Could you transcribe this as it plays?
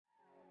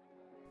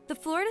The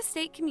Florida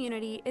State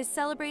community is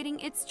celebrating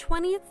its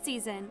 20th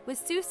season with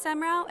Sue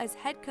Semrau as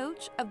head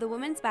coach of the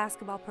women's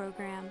basketball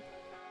program.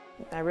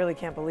 I really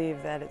can't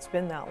believe that it's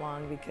been that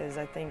long, because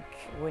I think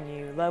when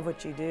you love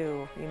what you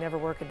do, you never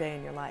work a day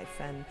in your life.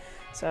 And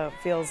so it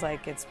feels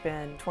like it's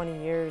been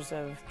 20 years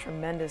of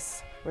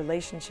tremendous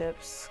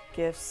relationships,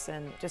 gifts,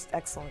 and just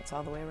excellence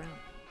all the way around.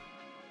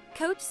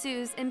 Coach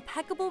Sue's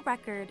impeccable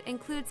record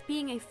includes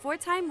being a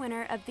 4-time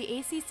winner of the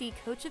ACC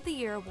Coach of the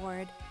Year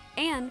award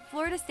and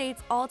Florida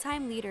State's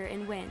all-time leader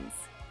in wins.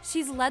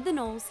 She's led the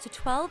Noles to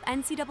 12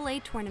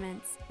 NCAA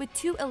tournaments with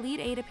 2 Elite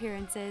 8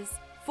 appearances,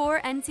 4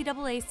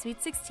 NCAA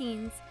Sweet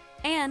 16s,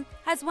 and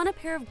has won a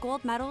pair of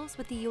gold medals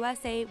with the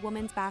USA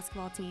women's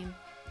basketball team.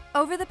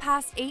 Over the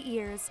past 8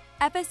 years,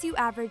 FSU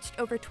averaged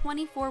over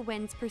 24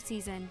 wins per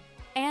season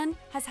and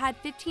has had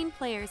 15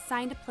 players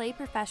signed to play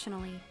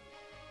professionally.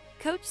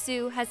 Coach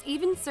Sue has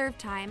even served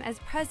time as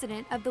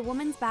president of the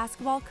Women's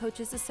Basketball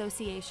Coaches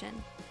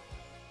Association.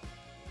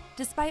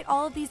 Despite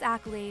all of these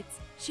accolades,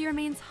 she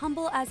remains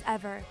humble as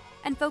ever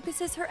and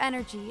focuses her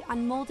energy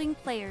on molding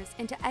players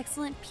into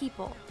excellent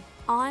people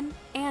on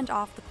and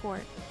off the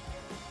court.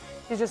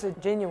 She's just a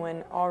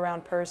genuine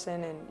all-around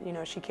person,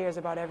 and she cares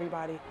about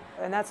everybody.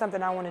 And that's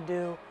something I want to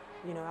do,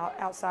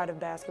 outside of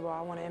basketball.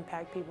 I want to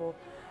impact people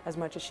as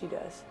much as she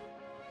does.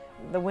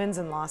 The wins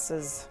and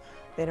losses,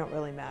 they don't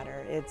really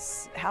matter.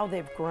 It's how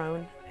they've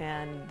grown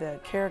and the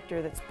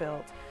character that's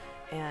built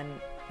and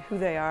who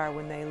they are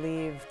when they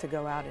leave to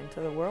go out into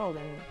the world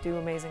and do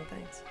amazing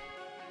things.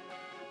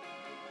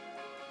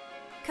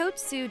 Coach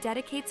Sue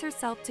dedicates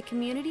herself to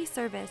community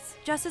service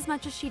just as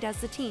much as she does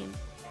the team.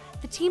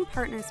 The team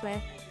partners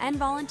with and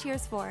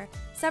volunteers for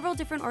several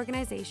different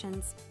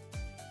organizations.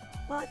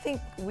 Well, I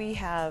think we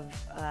have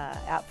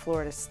at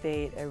Florida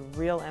State a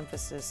real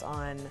emphasis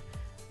on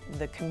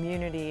the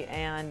community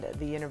and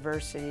the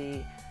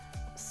university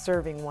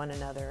serving one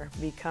another,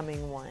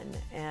 becoming one.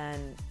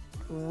 And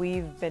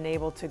we've been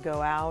able to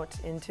go out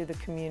into the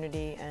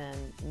community and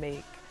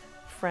make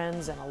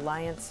friends and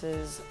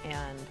alliances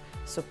and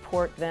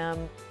support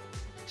them.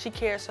 She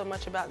cares so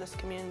much about this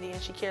community,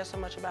 and she cares so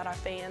much about our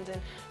fans,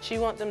 and she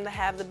wants them to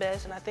have the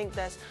best, and I think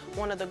that's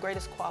one of the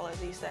greatest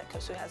qualities that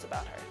Coach Sue has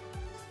about her.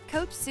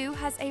 Coach Sue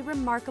has a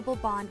remarkable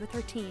bond with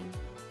her team,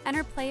 and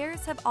her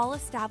players have all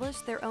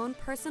established their own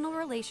personal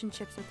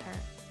relationships with her.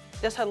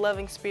 Just her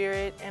loving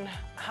spirit and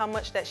how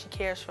much that she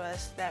cares for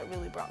us, that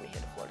really brought me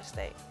here to Florida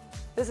State.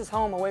 This is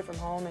home away from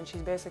home, and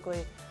she's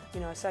basically,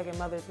 a second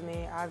mother to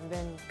me. I've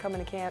been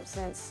coming to camp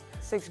since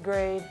 6th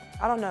grade.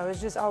 I don't know, it's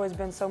just always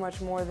been so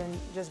much more than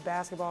just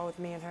basketball with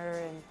me and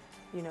her,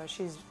 and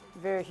she's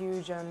very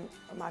huge on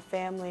my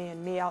family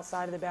and me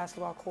outside of the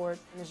basketball court.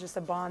 And it's just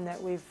a bond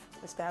that we've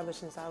established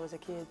since I was a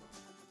kid.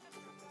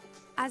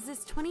 As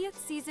this 20th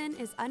season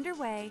is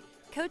underway,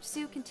 Coach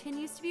Sue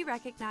continues to be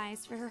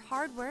recognized for her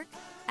hard work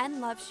and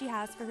love she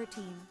has for her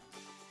team.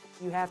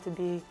 You have to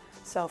be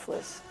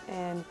selfless,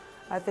 and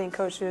I think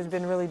Coach Sue has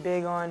been really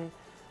big on,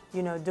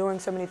 doing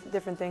so many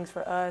different things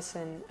for us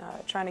and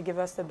trying to give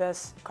us the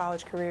best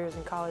college careers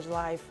and college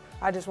life.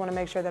 I just want to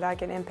make sure that I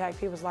can impact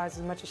people's lives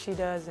as much as she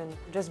does and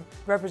just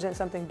represent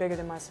something bigger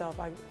than myself.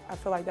 I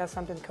feel like that's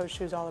something Coach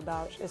Sue's all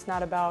about. It's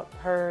not about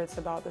her, it's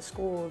about the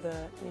school,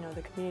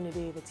 the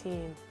community, the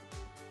team.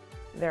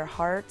 Their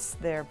hearts,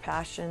 their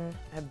passion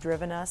have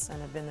driven us and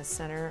have been the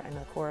center and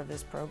the core of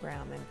this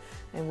program,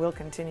 and will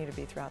continue to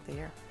be throughout the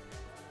year.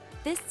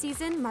 This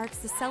season marks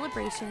the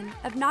celebration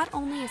of not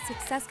only a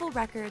successful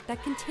record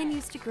that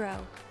continues to grow,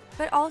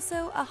 but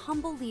also a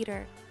humble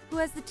leader who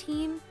has the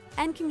team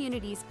and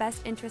community's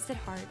best interest at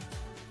heart.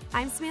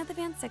 I'm Samantha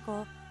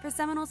Sickle for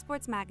Seminole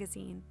Sports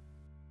Magazine.